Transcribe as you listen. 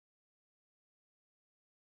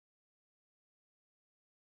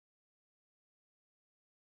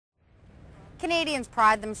Canadians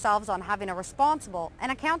pride themselves on having a responsible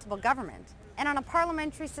and accountable government and on a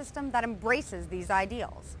parliamentary system that embraces these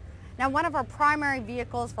ideals. Now, one of our primary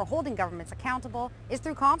vehicles for holding governments accountable is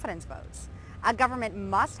through confidence votes. A government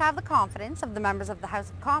must have the confidence of the members of the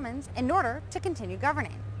House of Commons in order to continue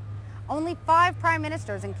governing. Only 5 prime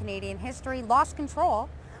ministers in Canadian history lost control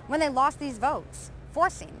when they lost these votes,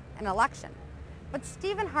 forcing an election. But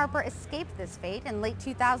Stephen Harper escaped this fate in late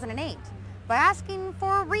 2008 by asking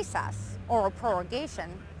for a recess or a prorogation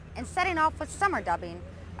and setting off with some are dubbing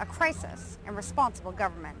a crisis in responsible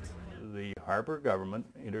government. The Harper government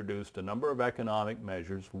introduced a number of economic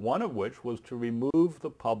measures, one of which was to remove the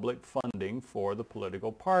public funding for the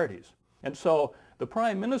political parties. And so the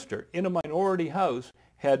Prime Minister, in a minority House,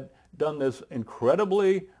 had done this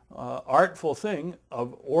incredibly artful thing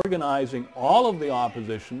of organizing all of the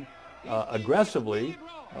opposition aggressively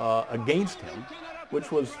against him,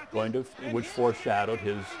 which foreshadowed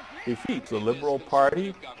his defeat. The Liberal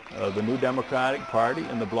Party, the New Democratic Party,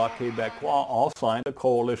 and the Bloc Québécois all signed a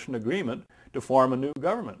coalition agreement to form a new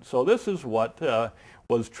government. So this is what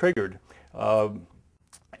was triggered.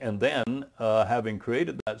 And then, having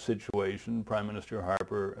created that situation, Prime Minister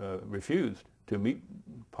Harper refused to meet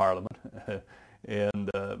Parliament. And,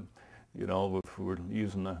 you know, if we're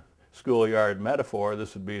using the schoolyard metaphor,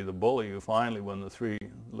 this would be the bully who finally, when the 3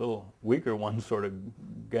 little weaker ones sort of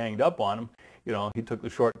ganged up on him, you know, he took the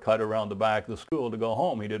shortcut around the back of the school to go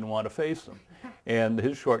home. He didn't want to face them. And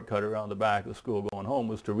his shortcut around the back of the school going home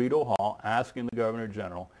was to Rideau Hall asking the Governor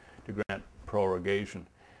General to grant prorogation.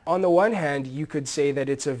 On the one hand, you could say that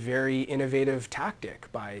it's a very innovative tactic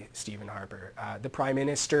by Stephen Harper. The Prime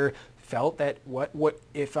Minister felt that what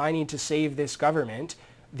if I need to save this government,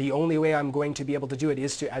 the only way I'm going to be able to do it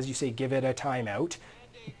is to, as you say, give it a timeout,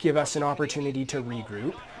 give us an opportunity to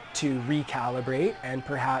regroup, to recalibrate, and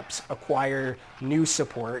perhaps acquire new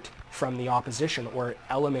support from the opposition or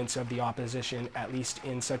elements of the opposition, at least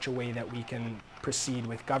in such a way that we can proceed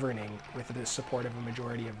with governing with the support of a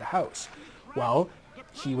majority of the House. Well,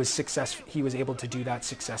 he was able to do that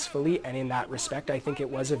successfully, and in that respect, I think it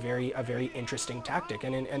was a very interesting tactic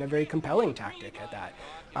and a very compelling tactic at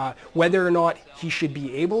that. Whether or not he should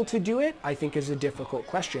be able to do it, I think is a difficult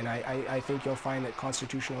question. I think you'll find that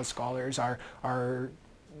constitutional scholars are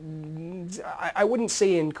I wouldn't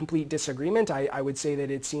say in complete disagreement. I would say that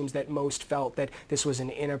it seems that most felt that this was an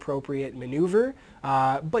inappropriate maneuver,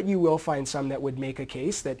 but you will find some that would make a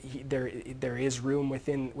case that there is room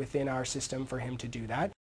within our system for him to do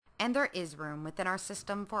that. And there is room within our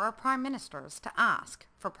system for our prime ministers to ask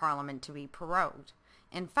for Parliament to be prorogued.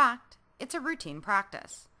 In fact, it's a routine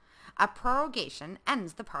practice. A prorogation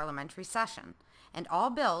ends the parliamentary session, and all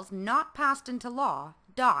bills not passed into law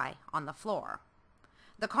die on the floor.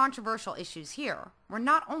 The controversial issues here were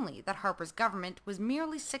not only that Harper's government was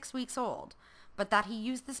merely 6 weeks old, but that he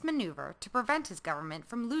used this maneuver to prevent his government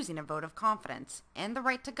from losing a vote of confidence and the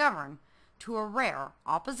right to govern to a rare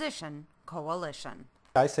opposition coalition.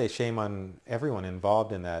 I say shame on everyone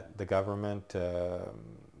involved in that, the government,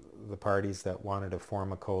 the parties that wanted to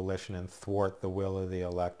form a coalition and thwart the will of the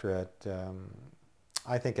electorate.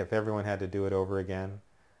 I think if everyone had to do it over again,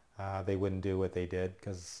 they wouldn't do what they did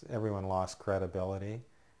because everyone lost credibility.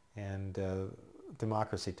 And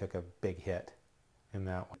democracy took a big hit in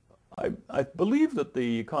that one. I believe that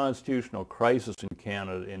the constitutional crisis in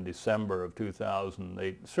Canada in December of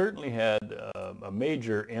 2008 certainly had a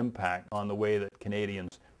major impact on the way that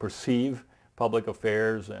Canadians perceive public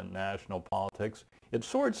affairs and national politics. It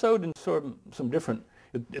sorts out in some different,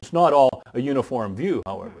 it's not all a uniform view,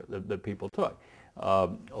 however, that people took. A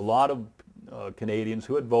lot of Canadians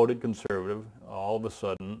who had voted Conservative all of a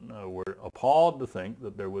sudden were appalled to think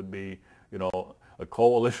that there would be, you know, a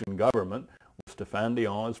coalition government with Stéphane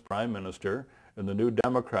Dion as Prime Minister and the New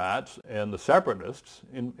Democrats and the Separatists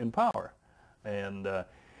in power. And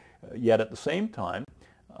yet at the same time,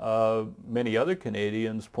 many other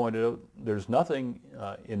Canadians pointed out there's nothing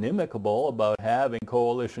inimical about having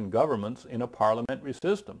coalition governments in a parliamentary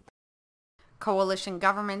system. Coalition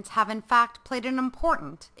governments have in fact played an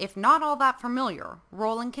important, if not all that familiar,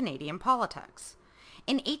 role in Canadian politics.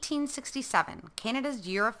 In 1867, Canada's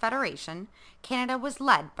Year of Federation, Canada was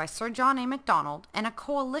led by Sir John A. Macdonald and a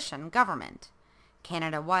coalition government.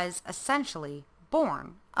 Canada was, essentially,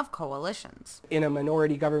 born of coalitions. In a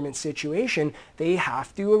minority government situation, they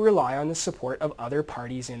have to rely on the support of other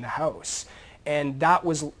parties in the House. And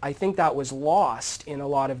I think that was lost in a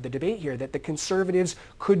lot of the debate here, that the Conservatives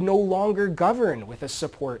could no longer govern with the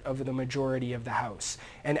support of the majority of the House.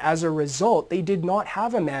 And as a result, they did not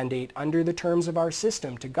have a mandate under the terms of our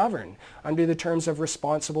system to govern. Under the terms of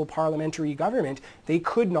responsible parliamentary government, they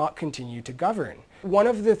could not continue to govern. One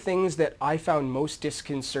of the things that I found most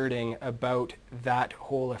disconcerting about that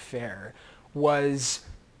whole affair was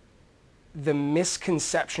the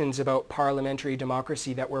misconceptions about parliamentary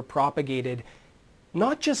democracy that were propagated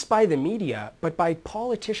not just by the media, but by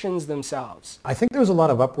politicians themselves. I think there was a lot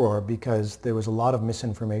of uproar because there was a lot of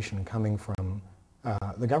misinformation coming from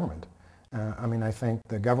the government. I mean, I think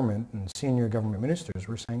the government and senior government ministers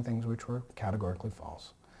were saying things which were categorically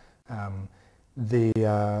false. And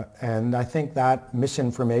I think that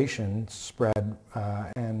misinformation spread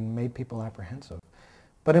and made people apprehensive.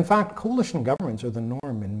 But in fact, coalition governments are the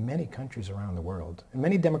norm in many countries around the world, in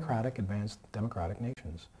many democratic, advanced democratic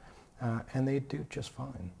nations, and they do just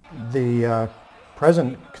fine. The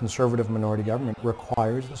present conservative minority government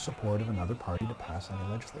requires the support of another party to pass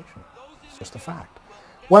any legislation. It's just a fact.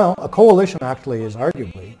 Well, a coalition actually is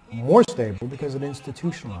arguably more stable because it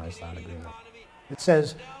institutionalized that agreement. It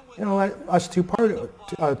says, you know, us two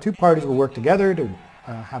parties will work together to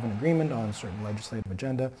have an agreement on a certain legislative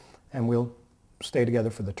agenda, and we'll stay together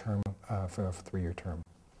for the term, for a 3-year term.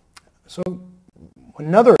 So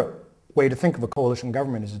another way to think of a coalition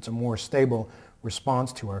government is it's a more stable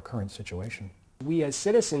response to our current situation. We as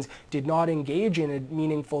citizens did not engage in a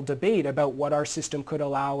meaningful debate about what our system could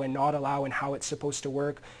allow and not allow and how it's supposed to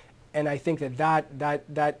work. And I think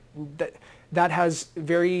that has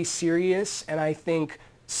very serious and I think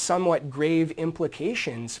somewhat grave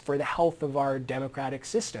implications for the health of our democratic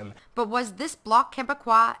system. But was this Bloc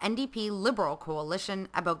Québécois NDP Liberal coalition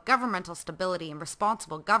about governmental stability and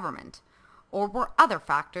responsible government, or were other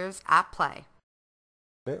factors at play?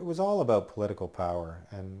 It was all about political power,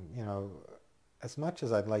 and you know, as much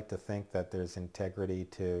as I'd like to think that there's integrity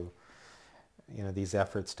to, you know, these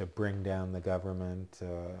efforts to bring down the government, you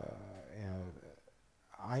know,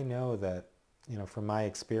 I know that, you know, from my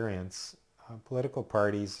experience, political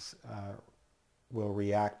parties will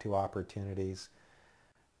react to opportunities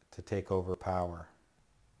to take over power.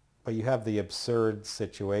 But you have the absurd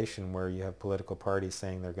situation where you have political parties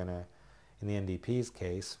saying they're going to, in the NDP's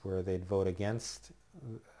case, where they'd vote against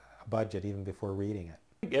a budget even before reading it.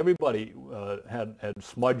 I think everybody had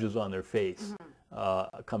smudges on their face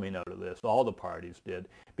coming out of this. All the parties did,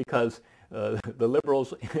 because the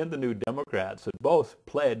Liberals and the New Democrats had both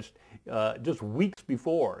pledged just weeks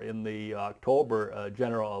before in the October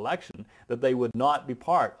general election that they would not be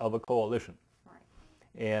part of a coalition. Right.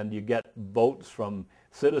 And you get votes from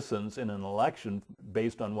citizens in an election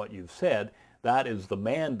based on what you've said. That is the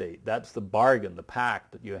mandate. That's the bargain, the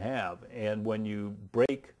pact that you have. And when you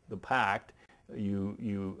break the pact,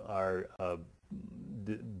 you are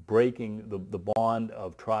breaking the bond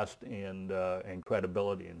of trust and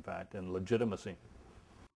credibility, in fact, and legitimacy.